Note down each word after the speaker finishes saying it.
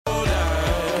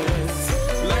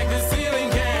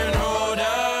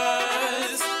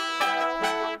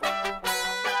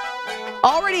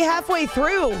Nearly halfway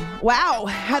through. Wow.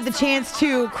 Had the chance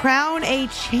to crown a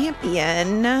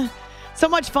champion. So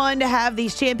much fun to have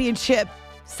these championship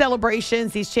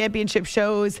celebrations, these championship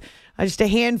shows. Just a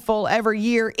handful every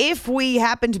year. If we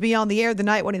happen to be on the air the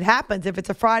night when it happens, if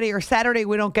it's a Friday or Saturday,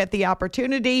 we don't get the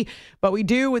opportunity, but we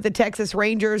do with the Texas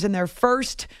Rangers and their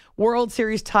first World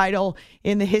Series title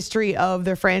in the history of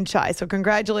their franchise. So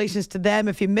congratulations to them.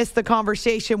 If you missed the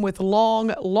conversation with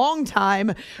long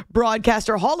time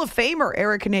broadcaster, Hall of Famer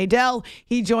Eric Nadel,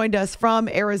 he joined us from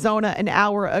Arizona an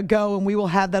hour ago, and we will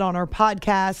have that on our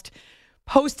podcast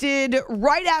posted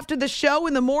right after the show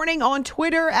in the morning on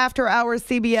Twitter, After Hours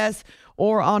CBS,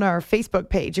 or on our Facebook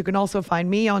page. You can also find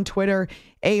me on Twitter,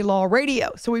 A-Law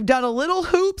Radio. So we've done a little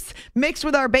hoops mixed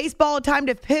with our baseball. Time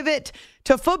to pivot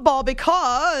to football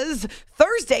because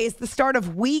Thursday is the start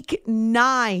of week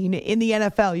 9 in the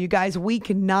NFL. You guys,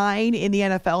 week 9 in the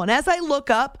NFL. And as I look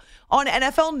up on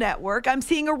NFL Network, I'm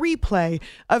seeing a replay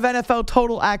of NFL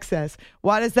Total Access.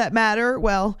 Why does that matter?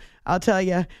 Well, I'll tell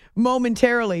you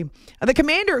momentarily. The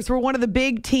Commanders were one of the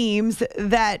big teams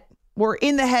that were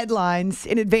in the headlines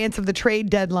in advance of the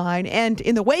trade deadline and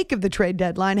in the wake of the trade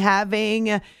deadline,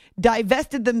 having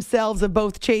divested themselves of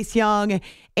both Chase Young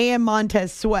and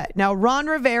Montez Sweat. Now, Ron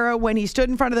Rivera, when he stood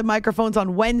in front of the microphones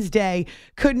on Wednesday,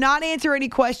 could not answer any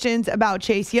questions about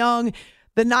Chase Young.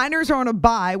 The Niners are on a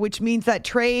bye, which means that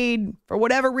trade, for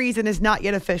whatever reason, is not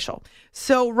yet official.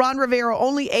 So Ron Rivera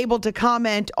only able to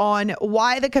comment on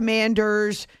why the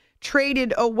Commanders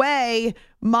traded away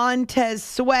Montez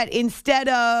Sweat instead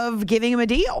of giving him a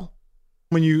deal.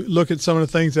 When you look at some of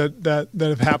the things that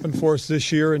have happened for us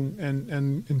this year and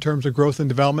in terms of growth and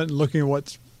development, and looking at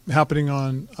what's happening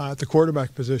on at the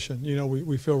quarterback position, you know,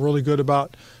 we feel really good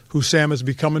about who Sam is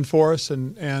becoming for us.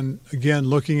 And again,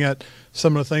 looking at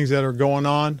some of the things that are going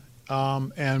on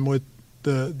and with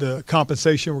the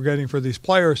compensation we're getting for these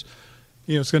players,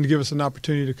 you know, it's going to give us an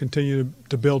opportunity to continue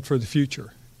to build for the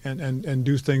future and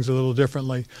do things a little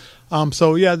differently.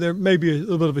 So, yeah, there may be a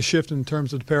little bit of a shift in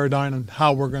terms of the paradigm and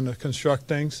how we're going to construct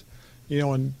things, you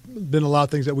know, and been a lot of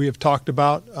things that we have talked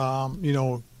about. You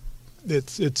know,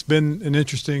 it's been an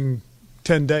interesting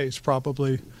 10 days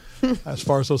probably as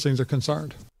far as those things are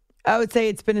concerned. I would say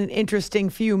it's been an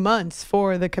interesting few months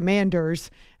for the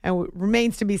Commanders, and it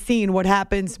remains to be seen what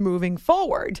happens moving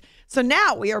forward. So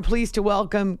now we are pleased to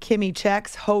welcome Kimmi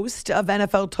Chex, host of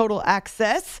NFL Total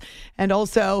Access, and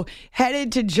also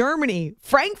headed to Germany,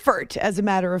 Frankfurt, as a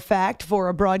matter of fact, for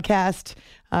a broadcast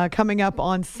coming up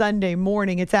on Sunday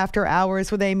morning. It's After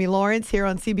Hours with Amy Lawrence here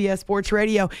on CBS Sports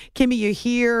Radio. Kimmi, you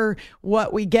hear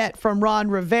what we get from Ron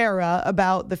Rivera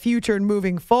about the future and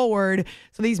moving forward.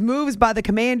 So these moves by the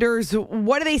Commanders,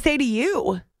 what do they say to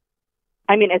you?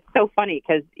 I mean, it's so funny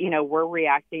because, you know, we're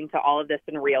reacting to all of this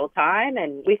in real time,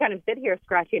 and we kind of sit here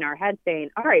scratching our heads saying,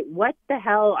 all right, what the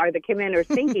hell are the Commanders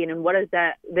thinking, and what does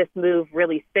this move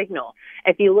really signal?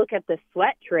 If you look at the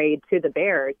Sweat trade to the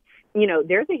Bears, you know,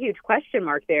 there's a huge question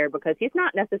mark there because he's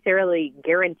not necessarily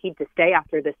guaranteed to stay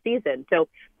after this season. So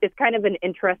it's kind of an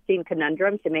interesting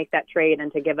conundrum to make that trade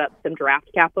and to give up some draft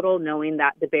capital, knowing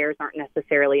that the Bears aren't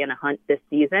necessarily in a hunt this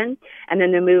season. And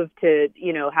then the move to,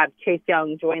 you know, have Chase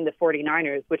Young join the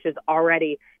 49ers, which is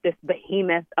already this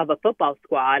behemoth of a football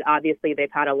squad. Obviously,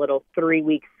 they've had a little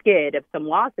 3-week skid of some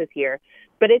losses here.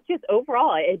 But it's just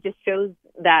overall, it just shows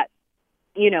that,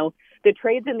 you know, the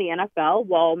trades in the NFL,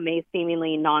 while may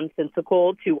seemingly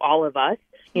nonsensical to all of us,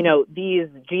 you know, these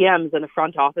GMs and the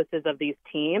front offices of these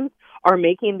teams are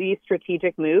making these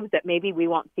strategic moves that maybe we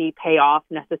won't see pay off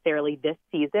necessarily this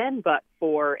season, but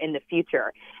for in the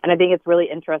future. And I think it's really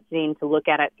interesting to look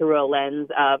at it through a lens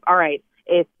of, all right,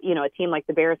 if, you know, a team like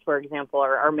the Bears, for example,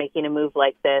 are making a move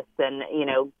like this and, you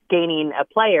know, gaining a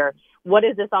player, what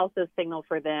does this also signal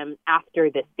for them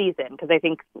after this season? Because I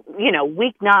think, you know,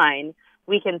 week 9,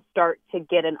 we can start to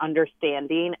get an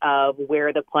understanding of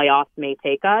where the playoffs may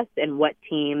take us and what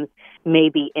teams may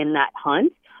be in that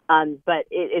hunt. But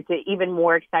it's an even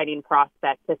more exciting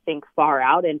prospect to think far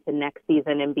out into next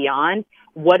season and beyond.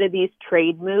 What are these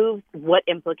trade moves? What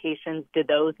implications do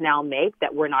those now make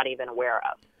that we're not even aware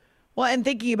of? Well, and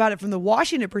thinking about it from the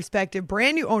Washington perspective,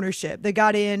 brand new ownership. They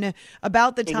got in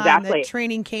about the time that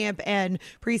training camp and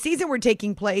preseason were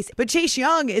taking place. But Chase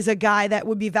Young is a guy that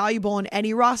would be valuable in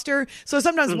any roster. So I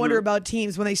sometimes wonder about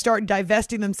teams when they start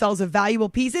divesting themselves of valuable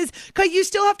pieces, because you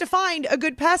still have to find a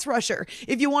good pass rusher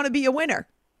if you want to be a winner.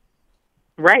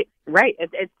 Right.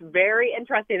 It's very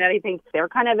interesting that I think they're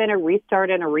kind of in a restart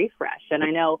and a refresh. And I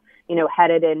know, you know,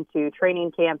 headed into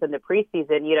training camp in the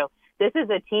preseason, you know, this is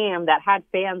a team that had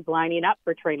fans lining up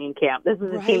for training camp. This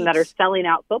is a team that are selling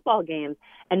out football games.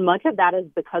 And much of that is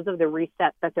because of the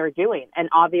reset that they're doing. And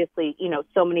obviously,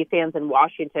 so many fans in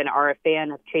Washington are a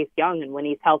fan of Chase Young and when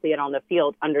he's healthy and on the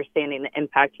field, understanding the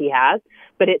impact he has.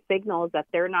 But it signals that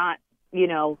they're not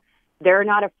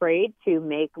afraid to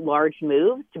make large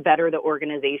moves to better the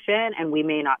organization. And we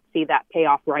may not see that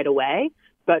payoff right away.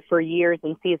 But for years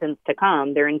and seasons to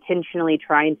come, they're intentionally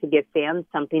trying to give fans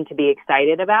something to be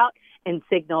excited about and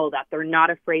signal that they're not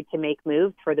afraid to make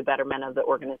moves for the betterment of the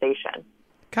organization.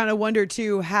 Kind of wonder,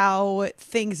 too, how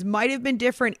things might have been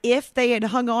different if they had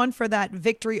hung on for that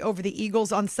victory over the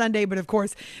Eagles on Sunday. But, of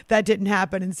course, that didn't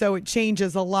happen. And so it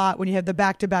changes a lot when you have the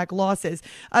back-to-back losses.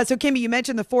 So, Kimmi, you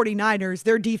mentioned the 49ers.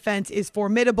 Their defense is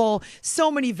formidable. So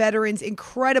many veterans,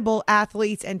 incredible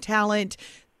athletes and talent.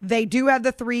 They do have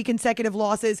the 3 consecutive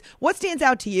losses. What stands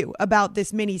out to you about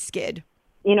this mini skid?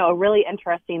 A really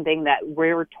interesting thing that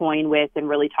we're toying with and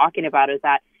really talking about is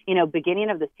that, beginning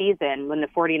of the season when the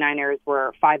 49ers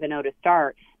were 5-0 to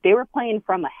start, they were playing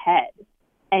from ahead.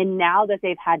 And now that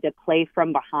they've had to play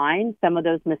from behind, some of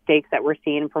those mistakes that we're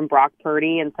seeing from Brock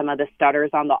Purdy and some of the stutters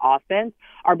on the offense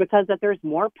are because that there's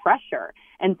more pressure.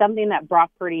 And something that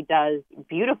Brock Purdy does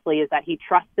beautifully is that he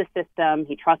trusts the system,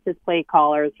 he trusts his play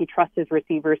callers, he trusts his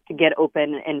receivers to get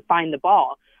open and find the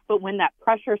ball. But when that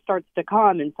pressure starts to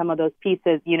come and some of those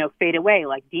pieces, fade away,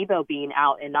 like Debo being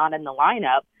out and not in the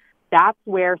lineup, that's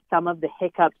where some of the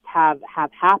hiccups have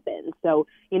happened. So,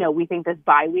 we think this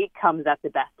bye week comes at the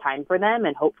best time for them.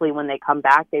 And hopefully when they come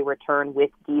back, they return with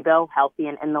Debo healthy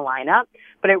and in the lineup.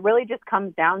 But it really just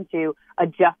comes down to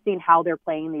adjusting how they're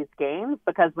playing these games,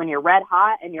 because when you're red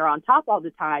hot and you're on top all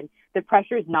the time, the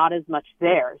pressure's not as much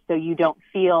there. So you don't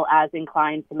feel as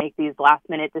inclined to make these last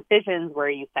minute decisions where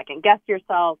you second guess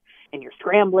yourself and you're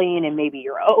scrambling and maybe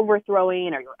you're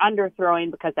overthrowing or you're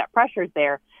underthrowing because that pressure's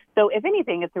there. So if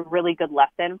anything, it's a really good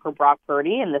lesson for Brock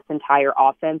Purdy and this entire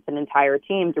offense and entire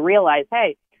team to realize,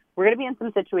 hey, we're going to be in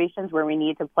some situations where we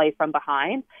need to play from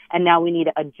behind, and now we need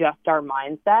to adjust our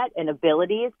mindset and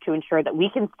abilities to ensure that we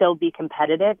can still be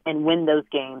competitive and win those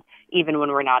games even when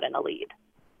we're not in a lead.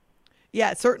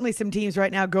 Yeah, certainly some teams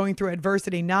right now going through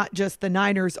adversity, not just the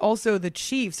Niners, also the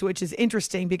Chiefs, which is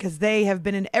interesting because they have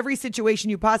been in every situation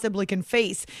you possibly can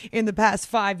face in the past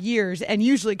 5 years and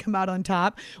usually come out on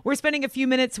top. We're spending a few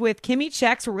minutes with Kimmi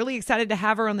Chex. We're really excited to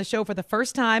have her on the show for the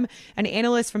first time, an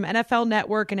analyst from NFL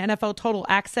Network and NFL Total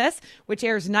Access, which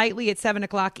airs nightly at 7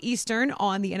 o'clock Eastern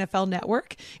on the NFL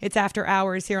Network. It's after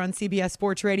hours here on CBS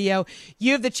Sports Radio.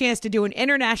 You have the chance to do an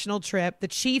international trip, the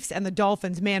Chiefs and the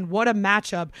Dolphins. Man, what a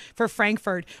matchup for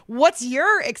Frankfurt. What's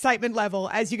your excitement level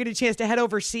as you get a chance to head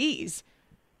overseas?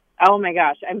 Oh my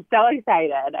gosh, I'm so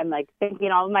excited. I'm thinking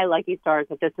all of my lucky stars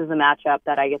that this is a matchup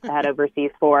that I get to head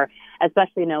overseas for,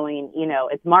 especially knowing,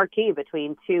 it's marquee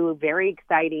between two very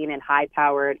exciting and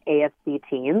high-powered AFC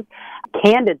teams.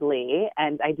 Candidly,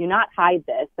 and I do not hide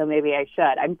this, so maybe I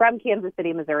should, I'm from Kansas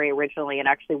City, Missouri originally and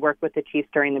actually worked with the Chiefs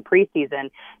during the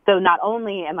preseason. So not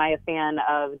only am I a fan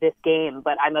of this game,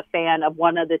 but I'm a fan of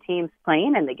one of the teams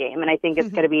playing in the game. And I think it's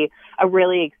going to be a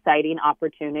really exciting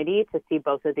opportunity to see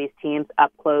both of these teams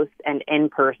up close and in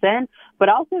person, but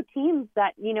also teams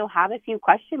that, have a few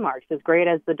question marks. As great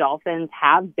as the Dolphins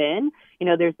have been,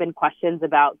 there's been questions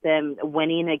about them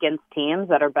winning against teams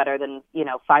that are better than,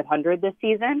 500 this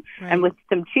season. Right. And with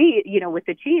some with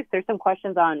the Chiefs, there's some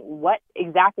questions on what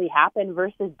exactly happened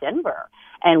versus Denver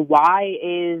and why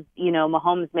is,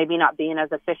 Mahomes maybe not being as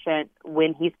efficient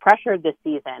when he's pressured this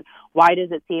season. Why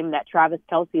does it seem that Travis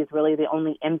Kelce is really the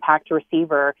only impact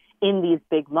receiver in these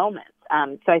big moments?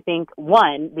 So I think,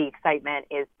 one, the excitement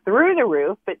is through the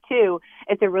roof, but two,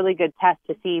 it's a really good test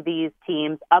to see these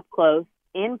teams up close,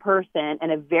 in person, in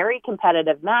a very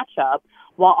competitive matchup,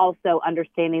 while also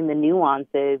understanding the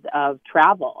nuances of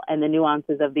travel and the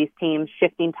nuances of these teams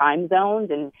shifting time zones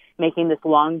and making this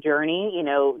long journey,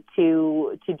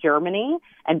 to Germany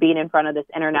and being in front of this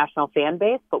international fan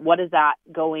base. But what is that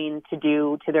going to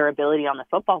do to their ability on the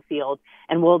football field?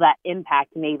 And will that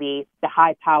impact maybe the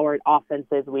high-powered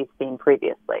offenses we've seen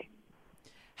previously?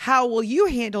 How will you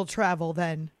handle travel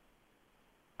then?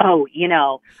 Oh,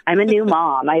 I'm a new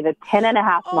mom. I have a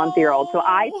 10-and-a-half-month-year-old, so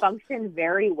I function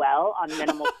very well on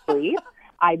minimal sleep.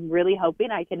 I'm really hoping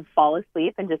I can fall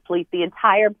asleep and just sleep the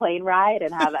entire plane ride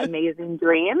and have amazing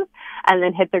dreams and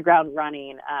then hit the ground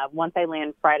running. Once I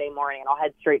land Friday morning, I'll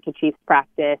head straight to Chiefs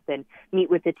practice and meet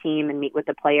with the team and meet with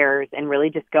the players and really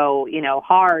just go,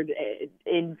 hard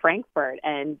in Frankfurt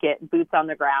and get boots on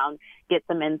the ground, get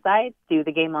some insights, do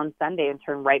the game on Sunday and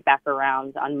turn right back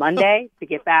around on Monday to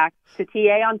get back to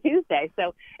TA on Tuesday.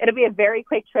 So it'll be a very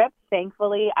quick trip.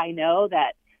 Thankfully, I know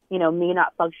that me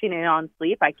not functioning on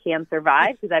sleep, I can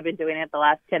survive because I've been doing it the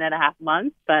last 10 and a half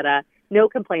months. But no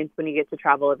complaints when you get to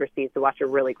travel overseas to watch a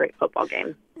really great football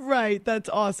game. Right. That's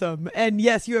awesome. And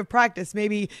yes, you have practice.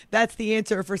 Maybe that's the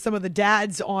answer for some of the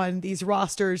dads on these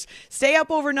rosters. Stay up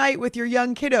overnight with your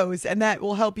young kiddos, and that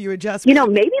will help you adjust.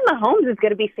 Maybe Mahomes is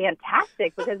going to be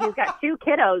fantastic because he's got two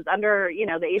kiddos under,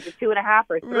 the age of 2.5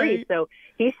 or 3. Right. So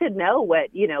he should know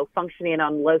what, functioning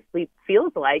on low sleep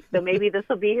feels like. So maybe this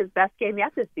will be his best game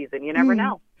yet this season. You never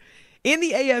know. In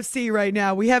the AFC right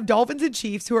now, we have Dolphins and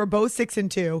Chiefs, who are both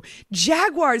 6-2.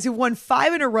 Jaguars, who won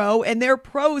 5 in a row, and they're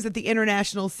pros at the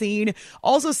international scene,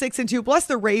 also 6-2. Plus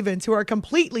the Ravens, who are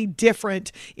completely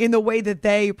different in the way that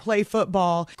they play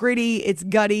football. Gritty, it's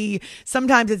gutty,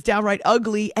 sometimes it's downright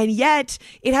ugly, and yet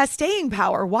it has staying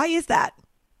power. Why is that?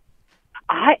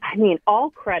 I mean, all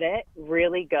credit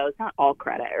really goes, not all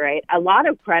credit, right? A lot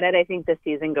of credit, I think, this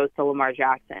season goes to Lamar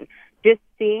Jackson. Just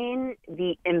seeing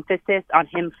the emphasis on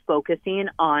him focusing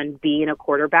on being a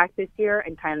quarterback this year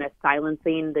and kind of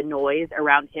silencing the noise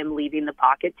around him leaving the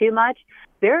pocket too much.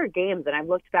 There are games, and I've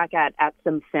looked back at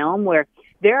some film where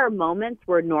there are moments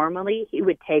where normally he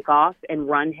would take off and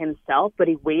run himself, but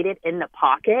he waited in the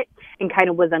pocket and kind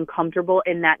of was uncomfortable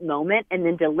in that moment and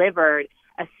then delivered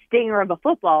a stinger of a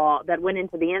football that went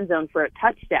into the end zone for a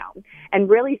touchdown. And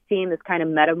really seeing this kind of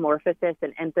metamorphosis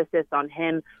and emphasis on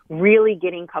him really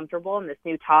getting comfortable in this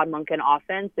new Todd Monken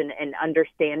offense and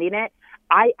understanding it.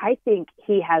 I think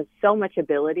he has so much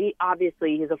ability.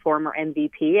 Obviously, he's a former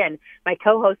MVP, and my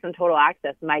co-host on Total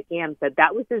Access, Mike Yam, said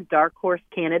that was his dark horse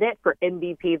candidate for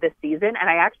MVP this season, and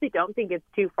I actually don't think it's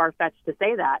too far-fetched to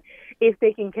say that. If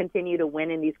they can continue to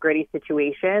win in these gritty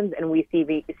situations and we see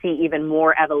even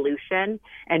more evolution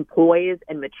and poise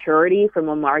and maturity from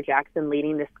Lamar Jackson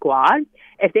leading the squad,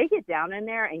 if they get down in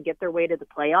there and get their way to the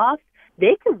playoffs,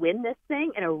 they could win this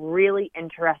thing in a really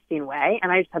interesting way.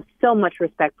 And I just have so much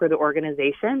respect for the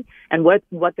organization and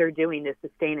what they're doing to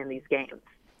sustain in these games.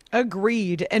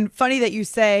 Agreed. And funny that you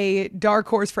say dark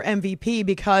horse for MVP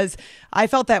because I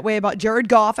felt that way about Jared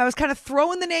Goff. I was kind of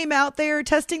throwing the name out there,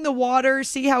 testing the water,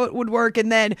 see how it would work.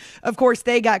 And then, of course,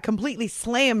 they got completely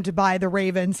slammed by the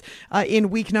Ravens in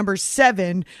week number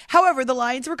 7. However, the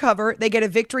Lions recover. They get a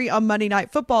victory on Monday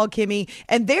Night Football, Kimmi,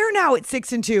 and they're now at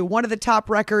 6-2, one of the top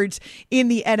records in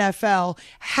the NFL.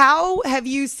 How have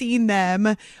you seen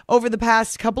them over the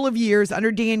past couple of years under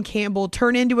Dan Campbell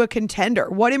turn into a contender?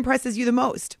 What impresses you the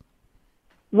most?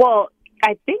 Well,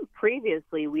 I think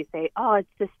previously we say, it's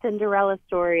the Cinderella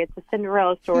story. It's the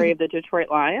Cinderella story of the Detroit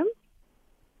Lions.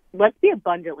 Let's be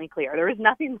abundantly clear. There is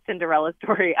nothing Cinderella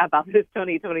story about this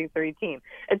 2023 team.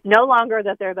 It's no longer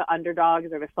that they're the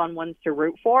underdogs or the fun ones to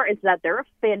root for. It's that they're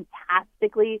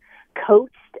fantastically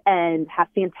coached and have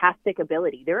fantastic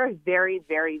ability. They're a very,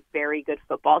 very, very good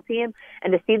football team.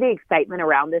 And to see the excitement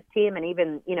around this team and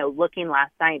even, looking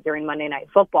last night during Monday Night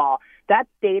Football, that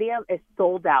stadium is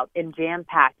sold out and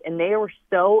jam-packed. And they were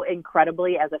so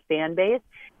incredibly, as a fan base,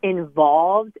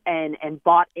 involved and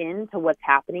bought into what's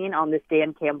happening on this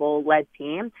Dan Campbell-led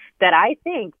team that I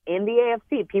think in the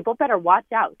AFC, people better watch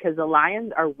out because the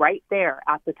Lions are right there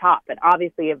at the top. And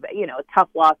obviously, a tough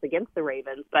loss against the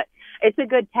Ravens, but it's a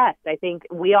good test. I think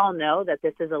we all know that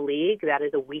this is a league that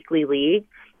is a weekly league,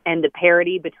 and the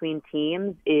parity between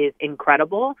teams is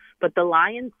incredible. But the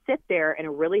Lions sit there in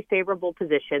a really favorable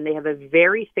position. They have a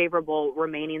very favorable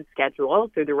remaining schedule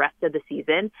through the rest of the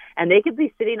season, and they could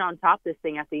be sitting on top of this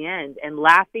thing at the end and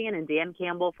laughing, and Dan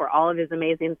Campbell, for all of his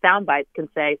amazing sound bites, can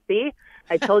say, see,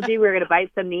 I told you we were going to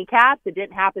bite some kneecaps. It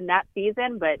didn't happen that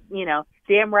season, but,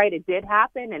 damn right it did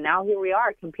happen, and now here we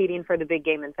are competing for the big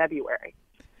game in February.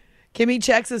 Kimmi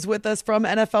Chex is with us from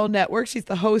NFL Network. She's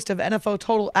the host of NFL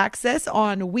Total Access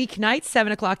on weeknights,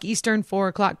 7 o'clock Eastern, 4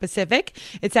 o'clock Pacific.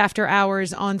 It's after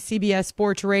hours on CBS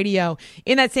Sports Radio.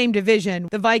 In that same division,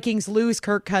 the Vikings lose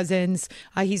Kirk Cousins.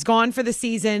 He's gone for the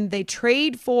season. They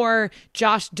trade for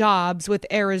Josh Dobbs with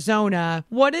Arizona.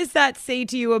 What does that say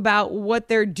to you about what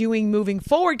they're doing moving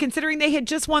forward, considering they had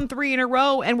just won 3 in a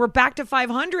row and were back to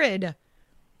 500?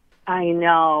 I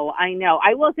know.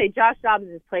 I will say Josh Dobbs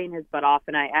is playing his butt off,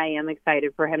 and I am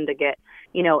excited for him to get,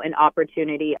 an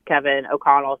opportunity. Kevin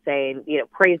O'Connell saying,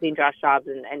 praising Josh Dobbs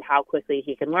and how quickly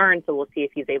he can learn. So we'll see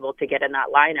if he's able to get in that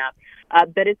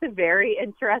lineup. But it's a very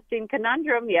interesting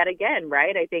conundrum yet again,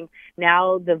 right? I think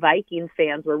now the Vikings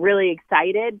fans were really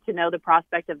excited to know the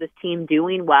prospect of this team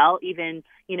doing well, even,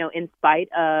 in spite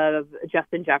of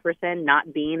Justin Jefferson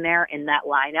not being there in that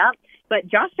lineup. But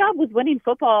Josh Dobbs was winning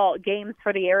football games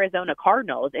for the Arizona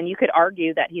Cardinals, and you could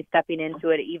argue that he's stepping into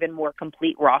an even more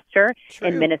complete roster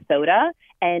in Minnesota,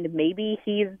 and maybe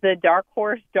he's the dark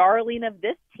horse darling of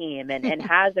this team and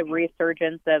has a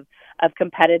resurgence of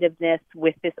competitiveness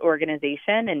with this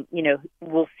organization. And,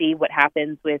 we'll see what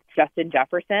happens with Justin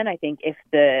Jefferson. I think if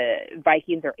the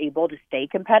Vikings are able to stay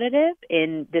competitive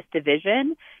in this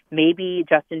division, maybe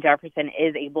Justin Jefferson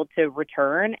is able to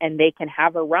return and they can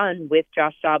have a run with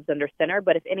Josh Dobbs under center.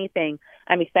 But if anything,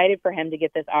 I'm excited for him to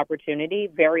get this opportunity.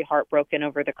 Very heartbroken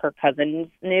over the Kirk Cousins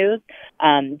news,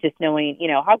 just knowing,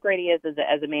 how great he is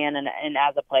as a man and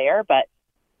as a player. But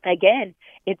again,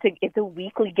 it's a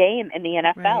weekly game in the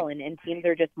NFL, right. and teams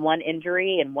are just one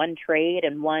injury and one trade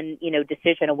and one,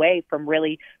 decision away from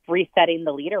really resetting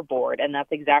the leaderboard. And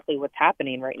that's exactly what's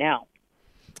happening right now.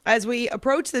 As we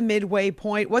approach the midway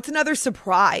point, what's another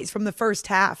surprise from the first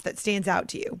half that stands out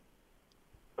to you?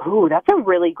 Ooh, that's a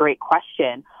really great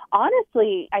question.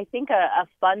 Honestly, I think a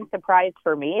fun surprise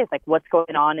for me is like what's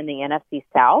going on in the NFC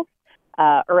South.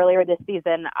 Earlier this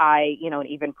season, and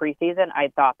even preseason,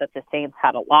 I thought that the Saints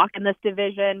had a lock in this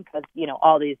division because,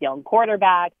 all these young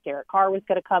quarterbacks, Derek Carr was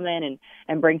going to come in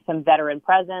and bring some veteran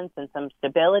presence and some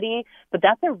stability. But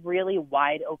that's a really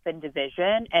wide open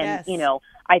division. And, yes.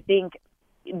 I think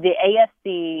the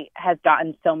AFC has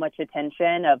gotten so much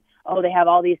attention of, they have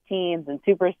all these teams and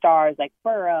superstars like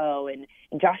Burrow and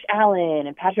Josh Allen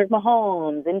and Patrick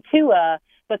Mahomes and Tua,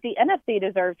 but the NFC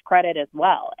deserves credit as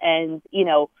well. And,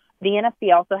 the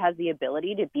NFC also has the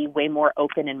ability to be way more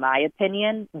open, in my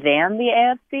opinion, than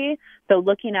the AFC. So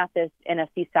looking at this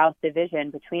NFC South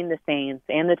division between the Saints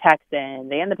and the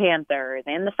Texans and the Panthers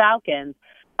and the Falcons,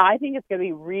 I think it's going to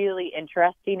be really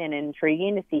interesting and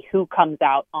intriguing to see who comes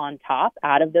out on top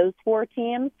out of those four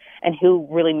teams and who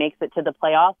really makes it to the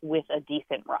playoffs with a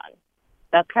decent run.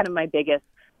 That's kind of my biggest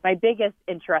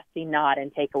interesting nod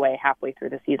and takeaway halfway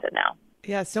through the season now.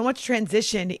 Yeah, so much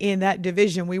transition in that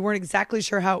division. We weren't exactly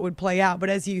sure how it would play out. But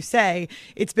as you say,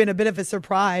 it's been a bit of a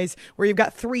surprise where you've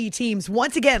got three teams,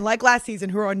 once again, like last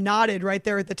season, who are knotted right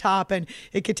there at the top. And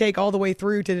it could take all the way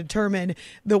through to determine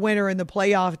the winner in the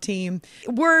playoff team.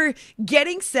 We're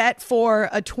getting set for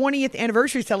a 20th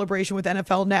anniversary celebration with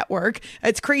NFL Network.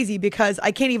 It's crazy because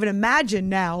I can't even imagine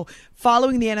now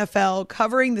following the NFL,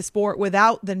 covering the sport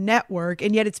without the network,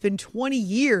 and yet it's been 20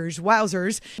 years.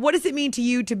 Wowzers. What does it mean to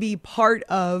you to be part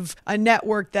of a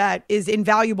network that is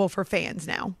invaluable for fans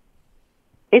now?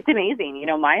 It's amazing.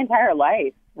 My entire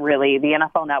life, really, the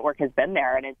NFL Network has been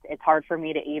there, and it's hard for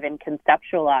me to even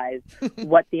conceptualize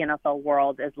what the NFL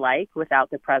world is like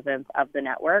without the presence of the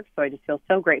network. So I just feel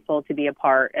so grateful to be a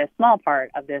small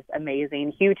part of this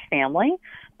amazing, huge family,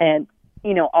 and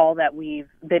all that we've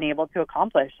been able to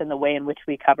accomplish in the way in which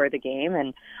we cover the game.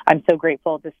 And I'm so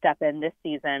grateful to step in this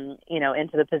season,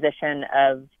 into the position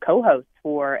of co-host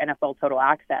for NFL Total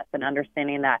Access and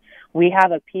understanding that we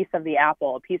have a piece of the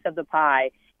apple, a piece of the pie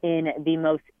in the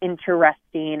most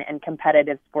interesting and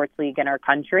competitive sports league in our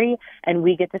country. And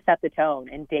we get to set the tone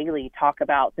and daily talk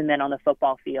about the men on the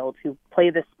football field who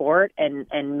play the sport and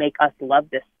make us love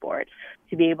this sport.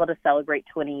 To be able to celebrate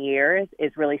 20 years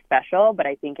is really special. But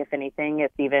I think if anything,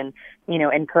 it's even,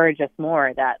 encourage us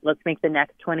more that let's make the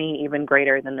next 20 even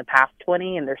greater than the past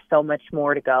 20. And there's so much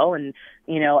more to go. And,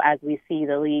 as we see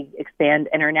the league expand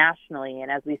internationally and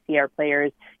as we see our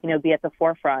players, be at the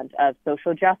forefront of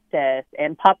social justice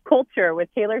and pop culture with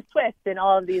Taylor Swift and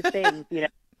all of these things,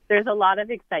 there's a lot of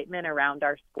excitement around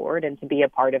our sport, and to be a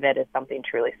part of it is something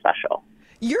truly special.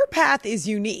 Your path is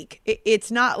unique.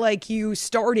 It's not like you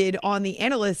started on the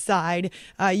analyst side.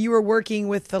 You were working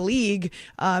with the league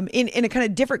in a kind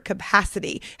of different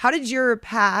capacity. How did your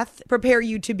path prepare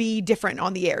you to be different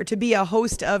on the air, to be a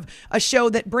host of a show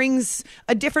that brings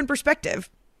a different perspective?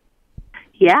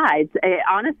 Yeah,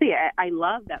 honestly, I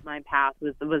love that my path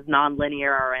was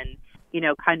nonlinear and,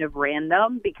 kind of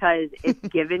random, because it's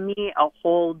given me a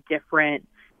whole different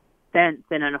sense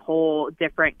and a whole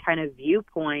different kind of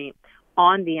viewpoint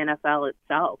on the NFL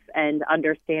itself, and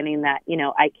understanding that,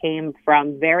 I came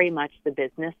from very much the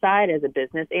business side as a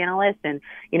business analyst and,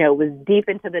 was deep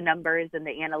into the numbers and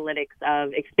the analytics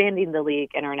of expanding the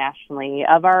league internationally,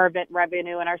 of our event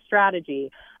revenue and our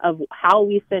strategy, of how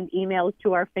we send emails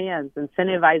to our fans,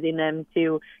 incentivizing them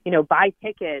to, buy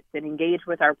tickets and engage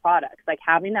with our products. Like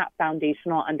having that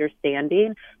foundational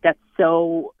understanding that's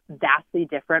so vastly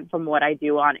different from what I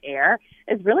do on air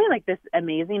is really like this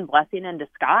amazing blessing in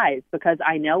disguise, because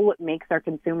I know what makes our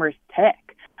consumers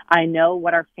tick. I know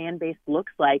what our fan base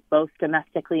looks like, both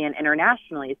domestically and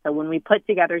internationally. So when we put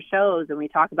together shows and we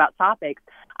talk about topics,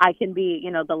 I can be,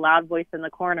 the loud voice in the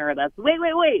corner that's, wait,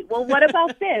 well, what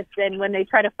about this? And when they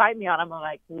try to fight me on them, I'm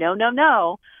like,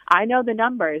 no. I know the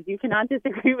numbers. You cannot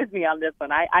disagree with me on this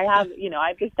one. I have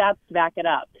the stats to back it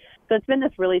up. So it's been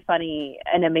this really funny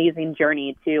and amazing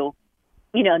journey to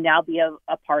now be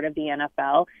a part of the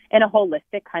NFL in a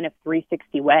holistic kind of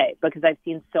 360 way, because I've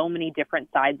seen so many different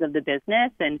sides of the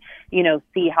business and,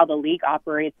 see how the league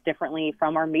operates differently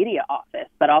from our media office,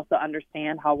 but also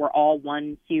understand how we're all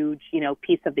one huge,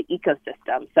 piece of the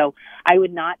ecosystem. So I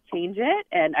would not change it,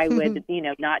 and I would,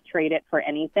 not trade it for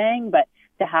anything, but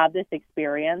to have this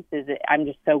experience I'm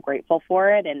just so grateful for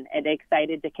it and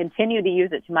excited to continue to use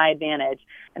it to my advantage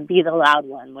and be the loud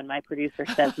one when my producer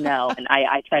says no, and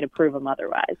I try to prove him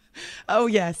otherwise. Oh,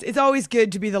 yes. It's always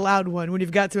good to be the loud one when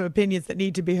you've got some opinions that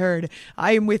need to be heard.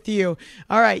 I am with you.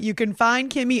 All right. You can find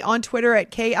Kimmi on Twitter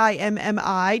at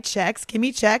KIMMI Chex, Kimmi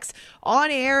Chex, on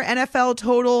air, NFL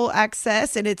Total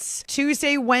Access. And it's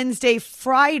Tuesday, Wednesday,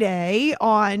 Friday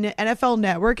on NFL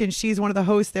Network. And she's one of the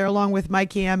hosts there along with Mike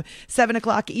Cam, 7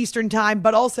 o'clock Eastern time.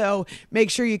 But also make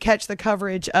sure you catch the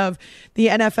coverage of the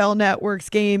NFL Network's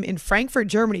game in Frankfurt,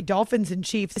 Germany, Dolphins and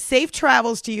Chiefs. Safe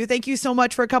travels to you. Thank you so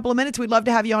much for a couple of minutes. We'd love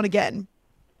to have you on again.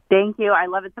 Thank you. I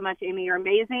love it so much, Amy. You're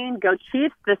amazing. Go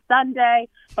Chiefs this Sunday,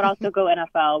 but also go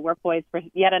NFL. We're poised for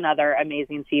yet another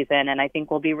amazing season, and I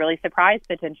think we'll be really surprised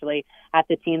potentially at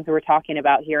the teams we're talking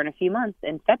about here in a few months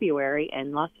in February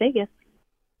in Las Vegas.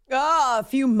 Oh, a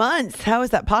few months. How is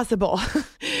that possible?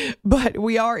 But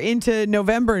we are into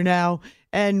November now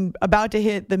and about to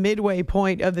hit the midway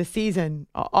point of the season.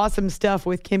 Awesome stuff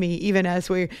with Kimmi, even as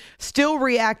we're still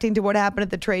reacting to what happened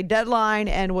at the trade deadline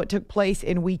and what took place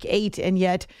in week 8. And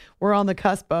yet we're on the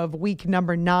cusp of week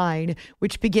number 9,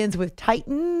 which begins with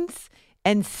Titans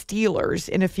and Steelers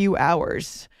in a few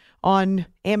hours on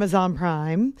Amazon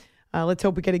Prime. Let's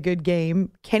hope we get a good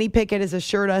game. Kenny Pickett has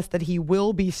assured us that he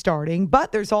will be starting,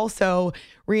 but there's also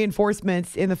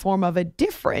reinforcements in the form of a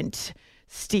different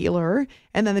Steeler.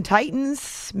 And then the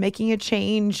Titans making a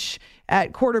change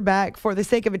at quarterback for the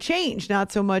sake of a change,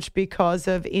 not so much because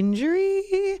of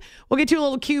injury. We'll get to a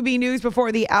little QB news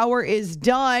before the hour is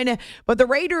done. But the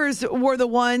Raiders were the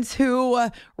ones who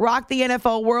rocked the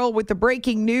NFL world with the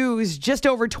breaking news just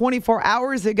over 24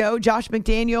 hours ago. Josh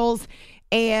McDaniels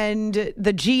and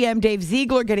the GM, Dave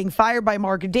Ziegler, getting fired by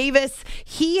Mark Davis.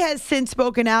 He has since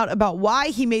spoken out about why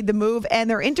he made the move, and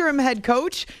their interim head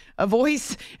coach, a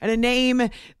voice and a name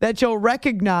that you'll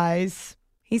recognize,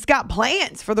 he's got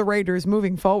plans for the Raiders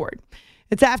moving forward.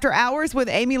 It's After Hours with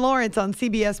Amy Lawrence on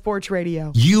CBS Sports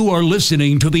Radio. You are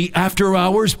listening to the After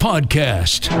Hours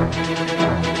podcast.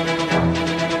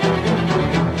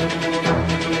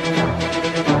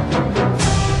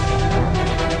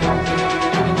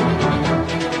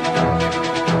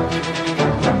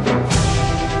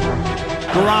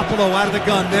 Garoppolo out of the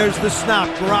gun. There's the snap.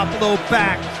 Garoppolo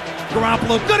back.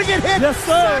 Garoppolo gonna get hit. Yes,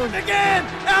 sir. Sacked again.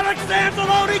 Alex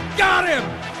Anzalone got him.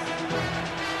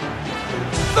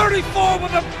 34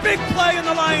 with a big play, and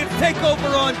the Lions take over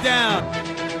on down.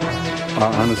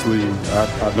 Honestly,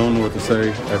 I don't know what to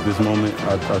say at this moment.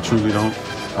 I truly don't.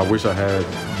 I wish I had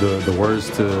the words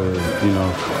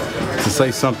to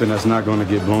say something that's not going to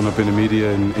get blown up in the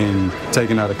media and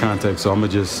taken out of context. So I'm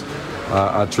going to just,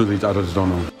 I just don't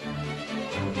know.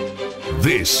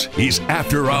 This is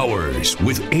After Hours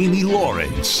with Amy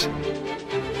Lawrence.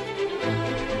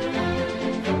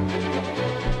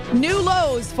 New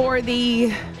lows for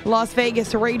the Las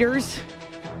Vegas Raiders.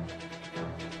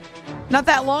 Not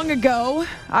that long ago,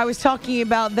 I was talking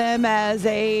about them as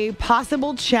a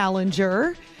possible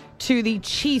challenger to the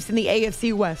Chiefs in the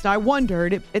AFC West. I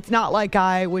wondered, it's not like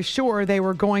I was sure they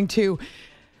were going to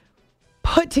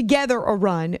put together a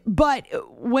run, but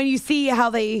when you see how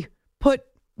they put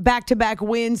back-to-back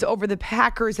wins over the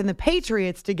Packers and the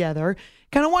Patriots together,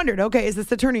 kind of wondered, okay, is this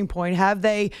the turning point? Have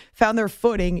they found their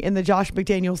footing in the Josh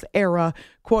McDaniels era,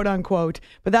 quote unquote?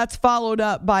 But that's followed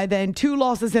up by then 2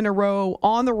 losses in a row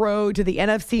on the road to the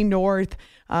NFC North.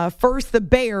 First, the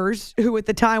Bears, who at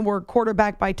the time were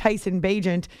quarterbacked by Tyson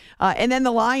Bagent, and then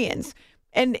the Lions.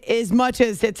 And as much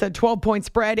as it's a 12-point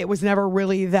spread, it was never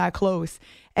really that close.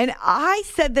 And I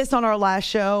said this on our last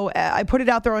show. I put it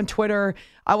out there on Twitter.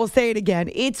 I will say it again.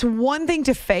 It's one thing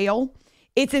to fail.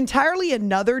 It's entirely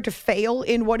another to fail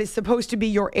in what is supposed to be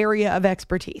your area of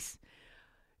expertise.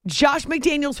 Josh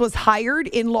McDaniels was hired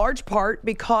in large part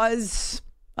because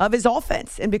of his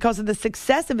offense and because of the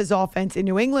success of his offense in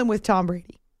New England with Tom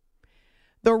Brady.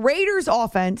 The Raiders'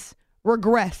 offense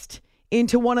regressed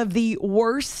into one of the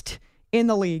worst in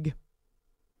the league.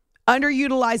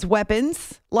 Underutilized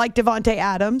weapons like Devontae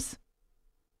Adams.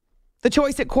 The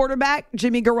choice at quarterback,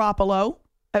 Jimmy Garoppolo,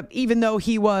 even though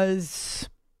he was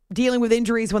dealing with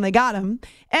injuries when they got him.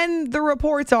 And the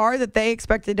reports are that they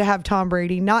expected to have Tom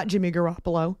Brady, not Jimmy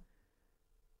Garoppolo.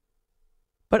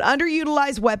 But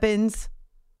underutilized weapons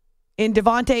in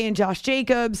Devontae and Josh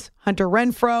Jacobs, Hunter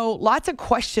Renfrow. Lots of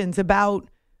questions about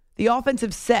the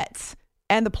offensive sets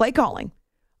and the play calling.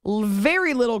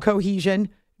 Very little cohesion,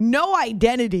 no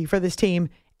identity for this team,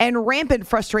 and rampant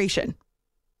frustration.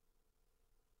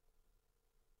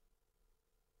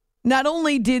 Not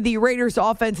only did the Raiders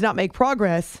offense not make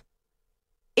progress,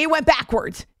 it went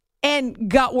backwards and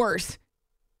got worse.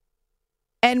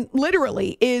 And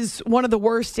literally is one of the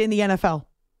worst in the NFL.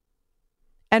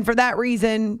 And for that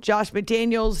reason, Josh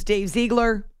McDaniels, Dave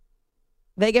Ziegler,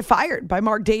 they get fired by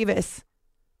Mark Davis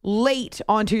late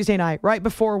on Tuesday night, right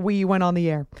before we went on the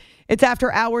air. It's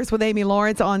After Hours with Amy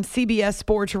Lawrence on CBS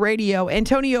Sports Radio.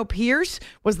 Antonio Pierce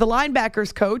was the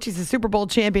linebackers coach. He's a Super Bowl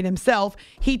champion himself.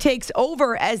 He takes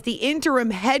over as the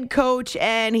interim head coach,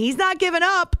 and he's not giving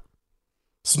up.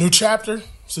 It's a new chapter.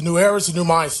 It's a new era. It's a new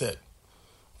mindset.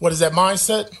 What is that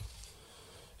mindset?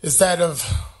 It's that of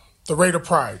the Raider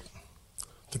pride,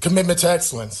 the commitment to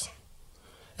excellence,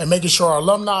 and making sure our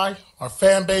alumni, our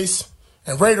fan base,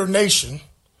 and Raider Nation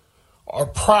are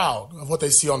proud of what they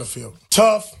see on the field.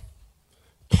 Tough,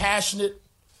 passionate,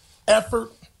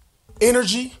 effort,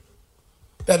 energy,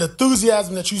 that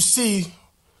enthusiasm that you see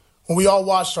when we all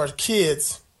watched our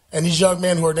kids and these young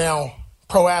men who are now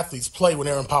pro athletes play when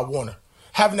they're in Pop Warner.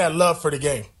 Having that love for the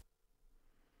game.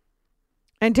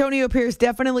 Antonio Pierce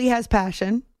definitely has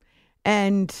passion.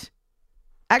 And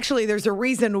actually, there's a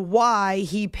reason why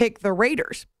he picked the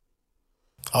Raiders.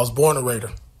 I was born a Raider.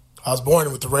 I was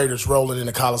born with the Raiders rolling in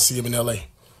the Coliseum in L.A.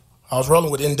 I was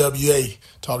rolling with NWA,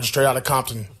 talking straight out of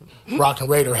Compton, rocking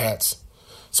Raider hats.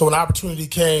 So when the opportunity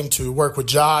came to work with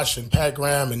Josh and Pat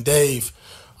Graham and Dave,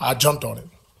 I jumped on it.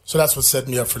 So that's what set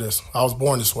me up for this. I was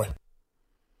born this way.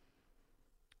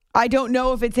 I don't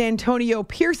know if it's Antonio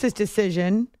Pierce's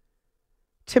decision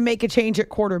to make a change at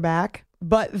quarterback,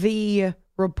 but the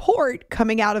report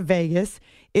coming out of Vegas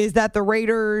is that the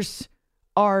Raiders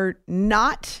are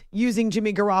not using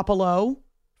Jimmy Garoppolo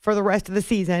for the rest of the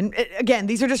season. Again,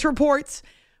 these are just reports,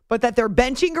 but that they're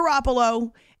benching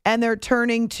Garoppolo and they're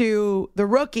turning to the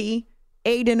rookie,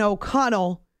 Aiden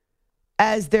O'Connell,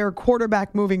 as their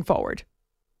quarterback moving forward.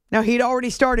 Now, he'd already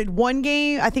started one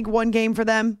game for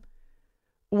them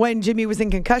when Jimmy was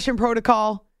in concussion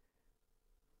protocol.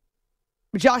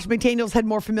 Josh McDaniels had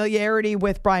more familiarity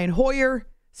with Brian Hoyer,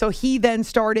 so he then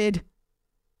started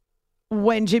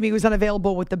when Jimmy was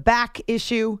unavailable with the back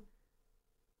issue.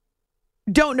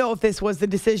 Don't know if this was the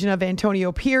decision of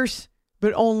Antonio Pierce,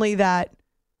 but only that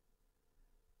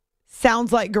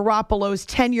sounds like Garoppolo's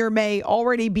tenure may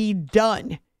already be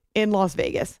done in Las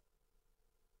Vegas.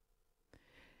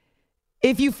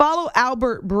 If you follow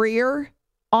Albert Breer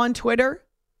on Twitter,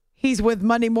 he's with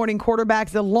Monday Morning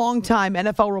Quarterbacks, a longtime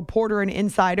NFL reporter and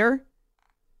insider.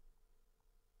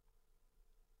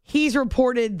 He's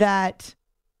reported that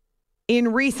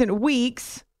in recent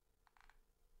weeks,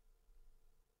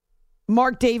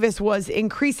 Mark Davis was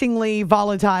increasingly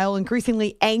volatile,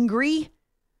 increasingly angry.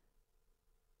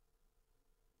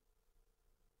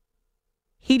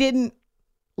 He didn't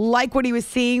like what he was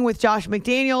seeing with Josh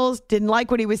McDaniels, didn't like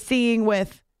what he was seeing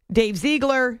with Dave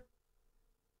Ziegler.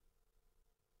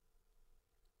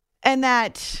 And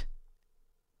that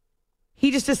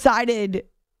he just decided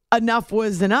enough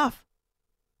was enough.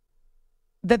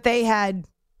 That they had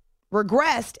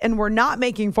regressed and were not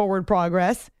making forward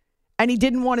progress. And he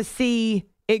didn't want to see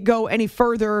it go any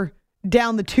further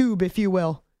down the tube, if you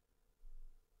will.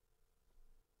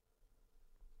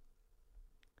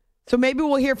 So maybe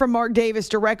we'll hear from Mark Davis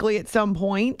directly at some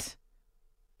point.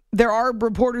 There are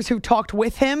reporters who talked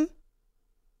with him.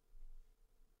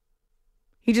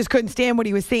 He just couldn't stand what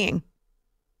he was seeing.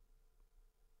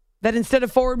 That instead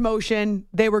of forward motion,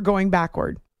 they were going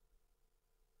backward.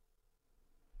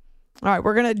 All right,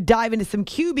 we're going to dive into some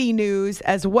QB news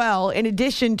as well. In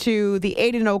addition to the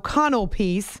Aiden O'Connell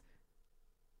piece,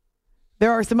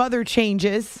 there are some other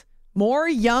changes. More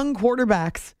young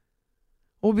quarterbacks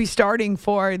will be starting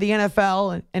for the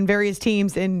NFL and various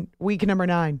teams in week number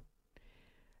 9.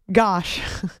 Gosh,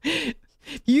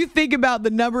 you think about the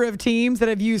number of teams that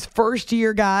have used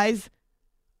first-year guys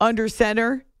under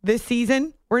center this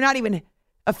season. We're not even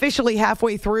officially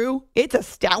halfway through. It's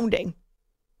astounding.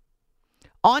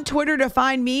 On Twitter to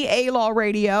find me, A-Law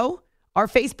Radio. Our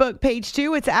Facebook page,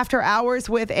 too. It's After Hours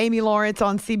with Amy Lawrence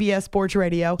on CBS Sports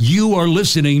Radio. You are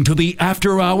listening to the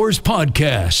After Hours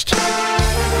Podcast.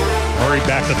 Murray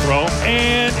back to throw,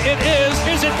 and it is.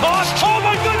 Is it caught? Oh,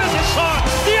 my goodness, it's caught.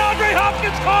 DeAndre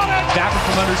Hopkins caught it. Back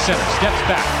from under center, steps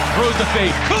back, throws the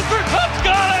fade. Cooper Kupp's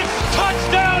got it.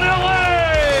 Touchdown,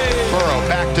 L.A. Burrow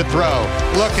back to throw,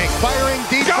 looking, firing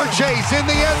deep for Chase in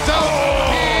the end zone.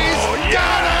 Oh, He's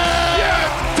got it.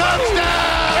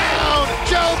 Touchdown!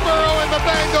 Joe Burrow and the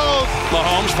Bengals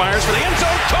Mahomes fires for the end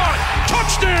zone. Caught.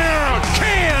 Touchdown,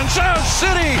 Kansas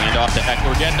City. And off to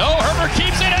Eckler again. No, Herbert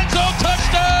keeps it. End zone.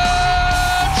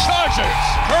 Touchdown, Chargers.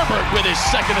 Herbert with his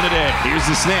second of the day. Here's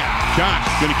the snap. Josh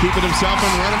going to keep it himself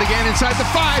and run it again inside the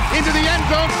 5, into the end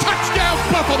zone. Touchdown,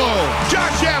 Buffalo.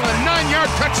 Josh Allen, 9-yard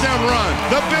touchdown run.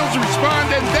 The Bills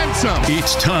respond and then some.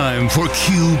 It's time for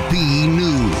QB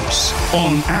News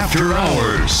on After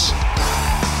Hours.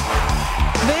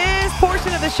 This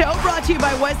portion of the show brought to you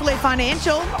by Wesley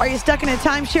Financial. Are you stuck in a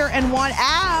timeshare and want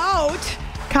out?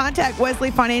 Contact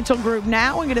Wesley Financial Group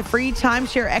now and get a free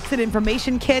timeshare exit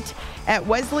information kit at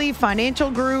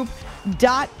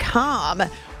wesleyfinancialgroup.com.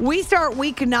 We start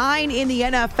week 9 in the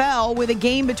NFL with a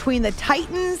game between the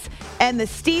Titans and the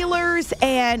Steelers,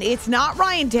 and it's not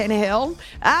Ryan Tannehill.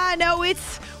 No,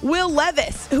 it's Will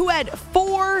Levis, who had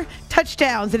 4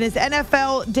 touchdowns in his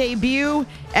NFL debut,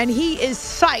 and he is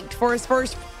psyched for his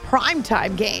first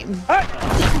primetime game.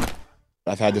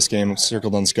 I've had this game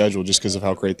circled on schedule just because of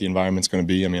how great the environment's going to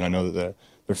be. I mean, I know that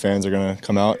their fans are going to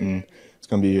come out, and it's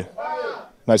going to be a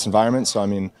nice environment. So, I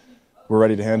mean, we're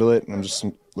ready to handle it, and I'm just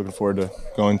looking forward to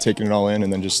going, taking it all in,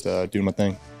 and then just doing my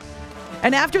thing.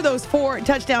 And after those 4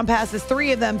 touchdown passes,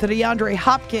 3 of them to DeAndre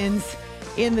Hopkins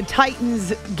in the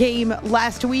Titans game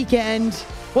last weekend,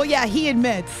 well, yeah, he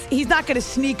admits he's not going to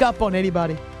sneak up on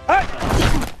anybody.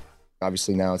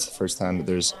 Obviously, now it's the first time that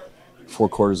there's 4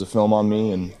 quarters of film on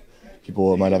me, and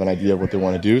people might have an idea of what they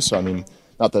want to do. So, I mean,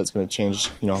 not that it's going to change,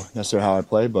 necessarily how I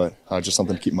play, but just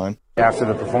something to keep in mind. After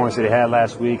the performance that he had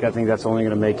last week, I think that's only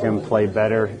going to make him play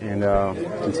better and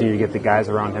continue to get the guys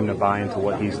around him to buy into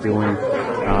what he's doing.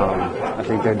 I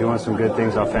think they're doing some good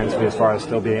things offensively as far as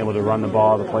still being able to run the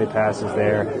ball, the play passes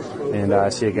there, and I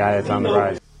see a guy that's on the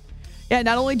rise. Yeah,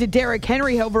 not only did Derrick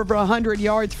Henry have over 100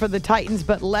 yards for the Titans,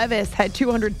 but Levis had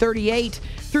 238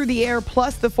 through the air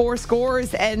plus the 4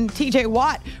 scores. And TJ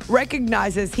Watt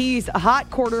recognizes he's a hot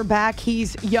quarterback.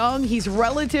 He's young. He's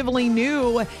relatively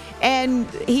new. And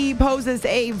he poses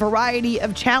a variety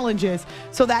of challenges.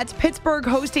 So that's Pittsburgh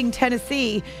hosting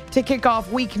Tennessee to kick off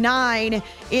week 9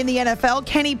 in the NFL.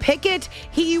 Kenny Pickett,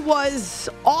 he was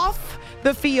off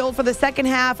the field for the second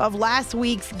half of last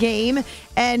week's game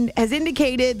and has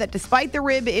indicated that despite the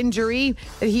rib injury,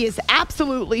 that he is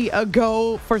absolutely a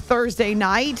go for Thursday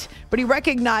night, but he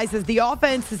recognizes the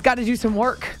offense has got to do some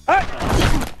work.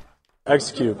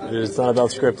 Execute. It's not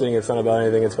about scripting. It's not about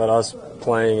anything. It's about us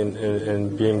playing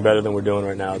and being better than we're doing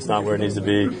right now. It's not where it needs to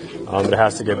be. It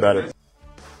has to get better.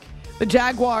 The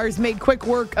Jaguars made quick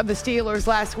work of the Steelers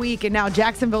last week, and now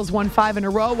Jacksonville's won 5 in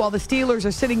a row, while the Steelers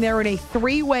are sitting there in a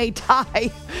 3-way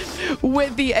tie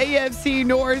with the AFC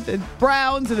North and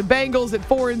Browns and the Bengals at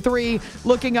 4-3,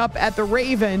 looking up at the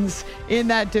Ravens in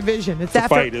that division. It's a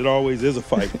fight. It always is a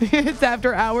fight. It's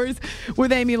After Hours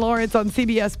with Amy Lawrence on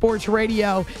CBS Sports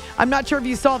Radio. I'm not sure if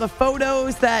you saw the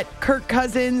photos that Kirk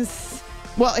Cousins,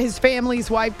 well, his family's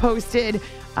wife posted,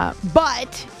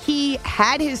 but he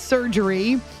had his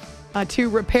surgery to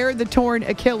repair the torn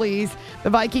Achilles. The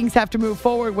Vikings have to move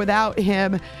forward without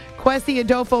him. Kwesi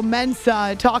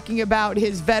Adofo-Mensah talking about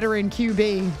his veteran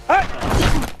QB.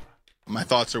 My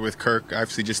thoughts are with Kirk. I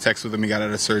obviously just texted with him. He got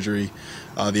out of surgery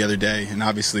the other day, and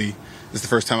obviously this is the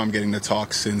first time I'm getting to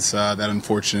talk since that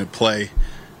unfortunate play.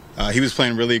 He was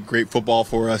playing really great football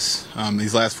for us.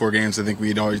 These last 4 games, I think we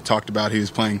had already talked about, he was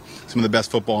playing some of the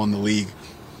best football in the league.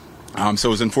 So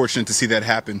it was unfortunate to see that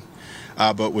happen,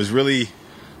 but was really,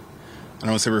 I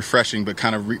don't want to say refreshing, but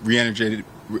kind of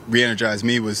re-energized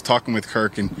me was talking with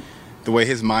Kirk and the way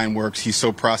his mind works. He's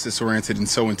so process-oriented and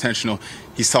so intentional.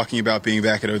 He's talking about being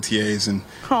back at OTAs and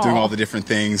doing all the different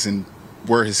things and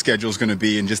where his schedule is going to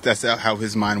be, and just that's how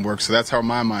his mind works. So that's how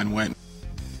my mind went.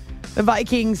 The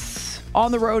Vikings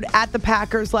on the road at the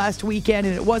Packers last weekend,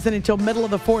 and it wasn't until middle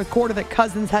of the 4th quarter that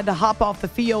Cousins had to hop off the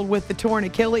field with the torn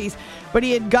Achilles. But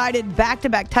he had guided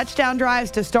back-to-back touchdown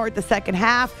drives to start the second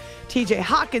half. TJ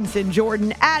Hawkinson,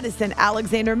 Jordan Addison,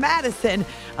 Alexander Madison,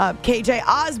 KJ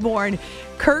Osborne.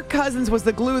 Kirk Cousins was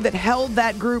the glue that held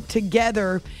that group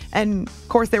together. And, of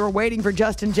course, they were waiting for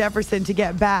Justin Jefferson to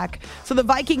get back. So the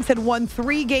Vikings had won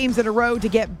 3 games in a row to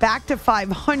get back to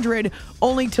 500,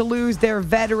 only to lose their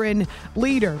veteran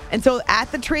leader. And so at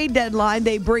the trade deadline,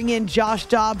 they bring in Josh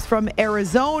Dobbs from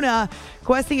Arizona.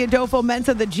 Kwesi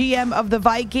Adofo-Mensah, the GM of the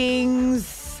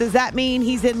Vikings. Does that mean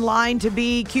he's in line to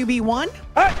be QB1?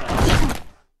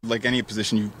 Like any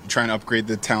position, you try and upgrade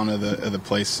the talent of the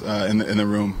place in the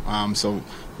room. So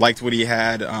liked what he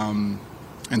had in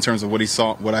terms of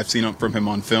what I've seen from him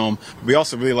on film. We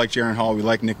also really like Jaren Hall. We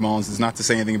like Nick Mullins. It's not to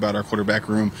say anything about our quarterback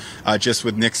room. Just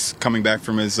with Nick's coming back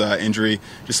from his injury,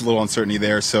 just a little uncertainty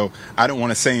there. So I don't want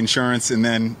to say insurance and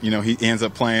then he ends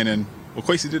up playing and Well,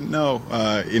 Kwesi didn't know.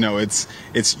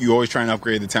 It's you always try and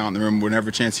upgrade the talent in the room.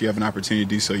 Whenever chance you have an opportunity to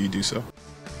do so, you do so.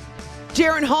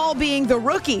 Jaron Hall being the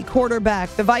rookie quarterback.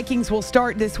 The Vikings will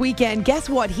start this weekend. Guess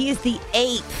what? He is the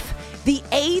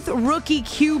eighth rookie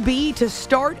QB to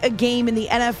start a game in the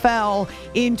NFL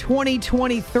in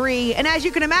 2023. And as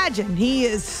you can imagine, he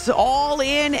is all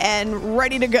in and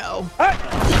ready to go.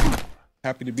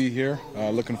 Happy to be here.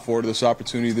 Looking forward to this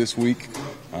opportunity this week.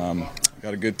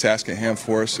 Got a good task at hand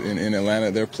for us in Atlanta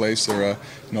at their place. They're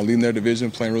leading their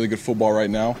division, playing really good football right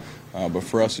now. But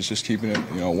for us, it's just keeping it,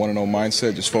 1-0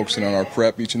 mindset, just focusing on our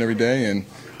prep each and every day and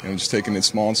just taking it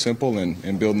small and simple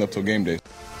and building up till game day.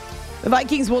 The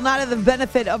Vikings will not have the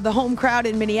benefit of the home crowd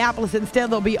in Minneapolis. Instead,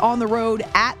 they'll be on the road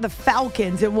at the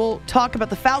Falcons. And we'll talk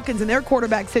about the Falcons and their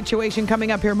quarterback situation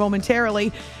coming up here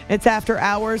momentarily. It's After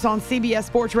Hours on CBS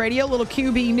Sports Radio, little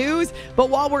QB news. But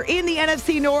while we're in the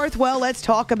NFC North, well, let's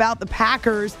talk about the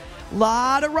Packers. A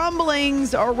lot of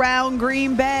rumblings around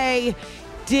Green Bay.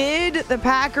 Did the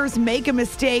Packers make a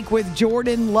mistake with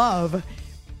Jordan Love?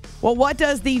 Well, what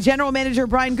does the general manager,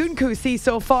 Brian Gutekunst, see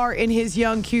so far in his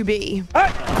young QB?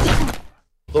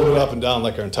 A little bit up and down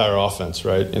like our entire offense,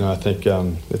 right? I think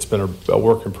it's been a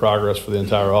work in progress for the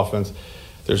entire offense.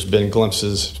 There's been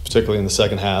glimpses, particularly in the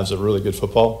second halves, of really good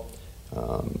football,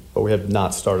 but we have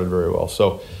not started very well.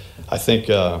 So I think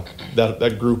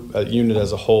that group, that unit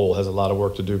as a whole, has a lot of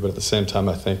work to do, but at the same time,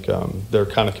 I think they're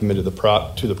kind of committed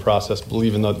to the process,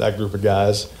 believe in that group of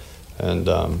guys, and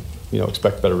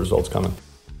expect better results coming.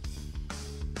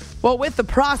 Well, with the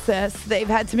process, they've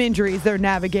had some injuries they're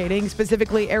navigating,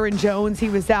 specifically Aaron Jones. He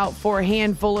was out for a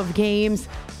handful of games.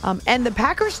 And the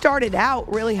Packers started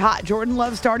out really hot. Jordan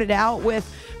Love started out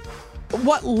with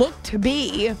what looked to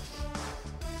be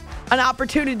an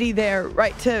opportunity there,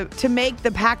 right, to make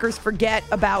the Packers forget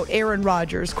about Aaron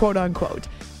Rodgers, quote unquote.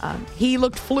 He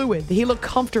looked fluid. He looked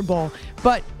comfortable,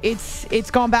 but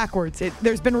it's gone backwards.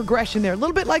 There's been regression there, a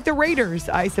little bit like the Raiders,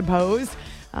 I suppose.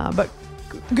 But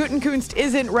Gutekunst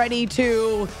isn't ready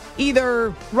to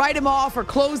either write him off or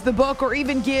close the book or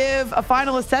even give a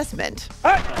final assessment.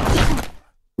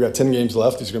 We got 10 games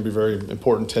left. These are going to be very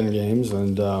important 10 games.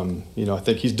 And, I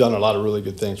think he's done a lot of really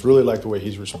good things. Really like the way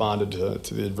he's responded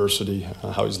to the adversity,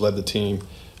 how he's led the team.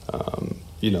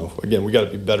 Again, we got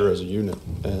to be better as a unit.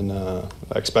 And I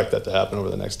expect that to happen over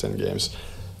the next 10 games.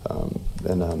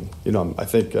 I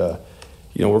think,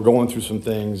 we're going through some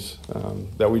things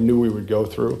that we knew we would go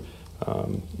through.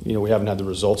 We haven't had the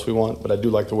results we want, but I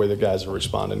do like the way the guys are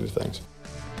responding to things.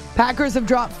 Packers have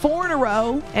dropped 4 in a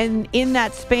row, and in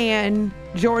that span,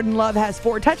 Jordan Love has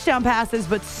 4 touchdown passes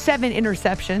but 7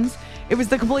 interceptions. It was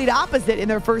the complete opposite in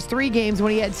their first 3 games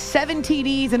when he had 7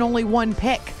 TDs and only 1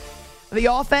 pick. The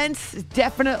offense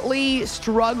definitely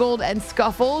struggled and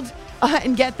scuffled.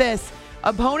 And get this,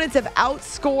 opponents have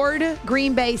outscored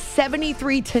Green Bay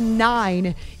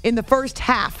 73-9 in the first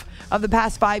half of the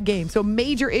past 5 games. So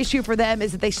major issue for them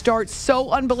is that they start so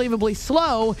unbelievably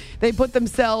slow, they put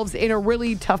themselves in a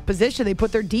really tough position. They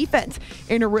put their defense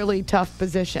in a really tough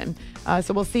position.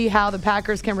 So we'll see how the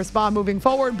Packers can respond moving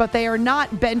forward, but they are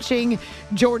not benching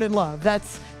Jordan Love.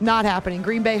 That's not happening.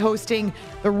 Green Bay hosting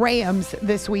the Rams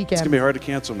this weekend. It's going to be hard to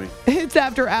cancel me. It's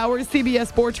After Hours, CBS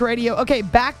Sports Radio. Okay,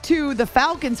 back to the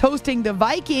Falcons hosting the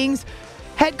Vikings.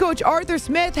 Head coach Arthur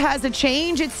Smith has a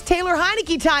change. It's Taylor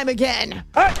Heineke time again.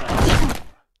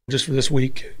 Just for this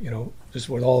week, just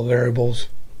with all the variables,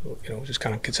 just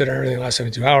kind of consider everything in the last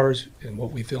 72 hours and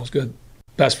what we feel is good,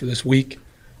 best for this week.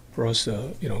 For us,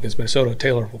 against Minnesota,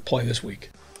 Taylor will play this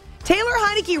week. Taylor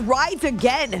Heineke rides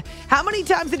again. How many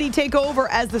times did he take over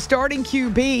as the starting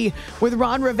QB with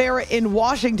Ron Rivera in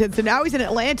Washington? So now he's in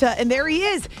Atlanta, and there he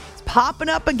is. He's popping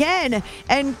up again.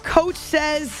 And coach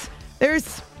says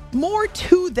there's more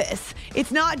to this.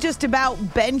 It's not just about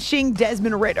benching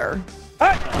Desmond Ridder.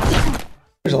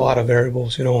 There's a lot of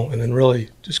variables, and then really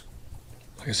just,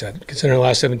 like I said, consider the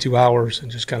last 72 hours and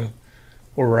just kind of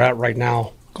where we're at right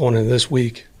now going into this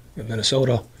week in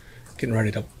Minnesota, getting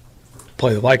ready to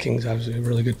play the Vikings. Obviously a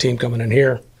really good team coming in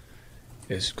here,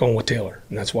 is going with Taylor.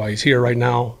 And that's why he's here right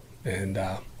now. And,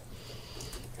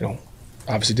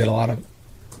 obviously did a lot of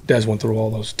 – Des went through all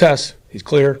those tests. He's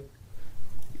clear.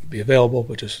 Be available,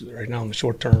 but just right now in the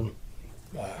short term,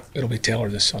 it'll be Taylor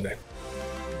this Sunday.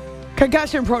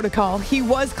 Concussion protocol. He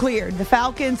was cleared. The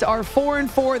Falcons are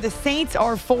 4-4. The Saints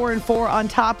are 4-4 on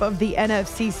top of the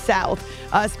NFC South.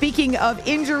 Speaking of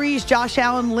injuries, Josh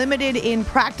Allen limited in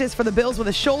practice for the Bills with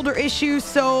a shoulder issue.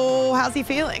 So how's he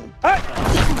feeling?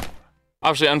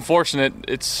 Obviously unfortunate.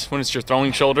 It's when it's your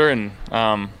throwing shoulder, and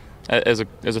as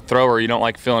a thrower, you don't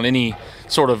like feeling any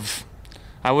sort of,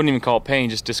 I wouldn't even call it pain,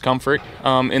 just discomfort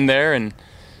in there. And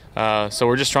So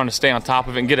we're just trying to stay on top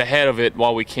of it and get ahead of it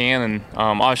while we can. And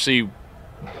obviously,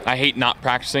 I hate not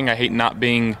practicing. I hate not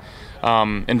being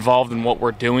involved in what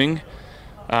we're doing.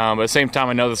 But at the same time,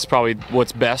 I know this is probably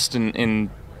what's best. And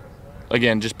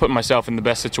again, just putting myself in the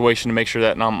best situation to make sure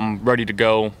that I'm ready to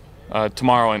go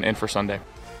tomorrow and for Sunday.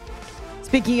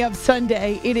 Speaking of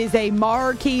Sunday, it is a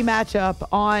marquee matchup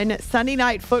on Sunday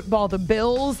Night Football. The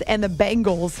Bills and the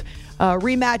Bengals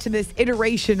rematch in this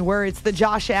iteration where it's the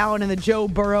Josh Allen and the Joe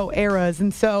Burrow eras.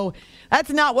 And so that's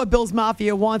not what Bills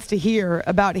Mafia wants to hear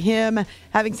about him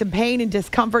having some pain and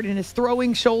discomfort in his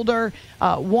throwing shoulder,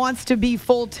 wants to be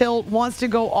full tilt, wants to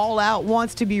go all out,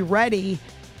 wants to be ready.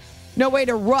 No way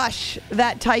to rush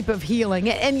that type of healing.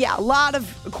 And yeah, a lot of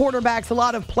quarterbacks, a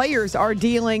lot of players are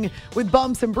dealing with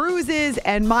bumps and bruises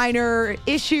and minor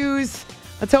issues.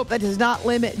 Let's hope that does not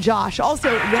limit Josh. Also,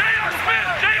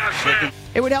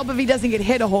 it would help if he doesn't get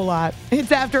hit a whole lot.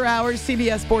 It's After Hours,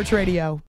 CBS Sports Radio.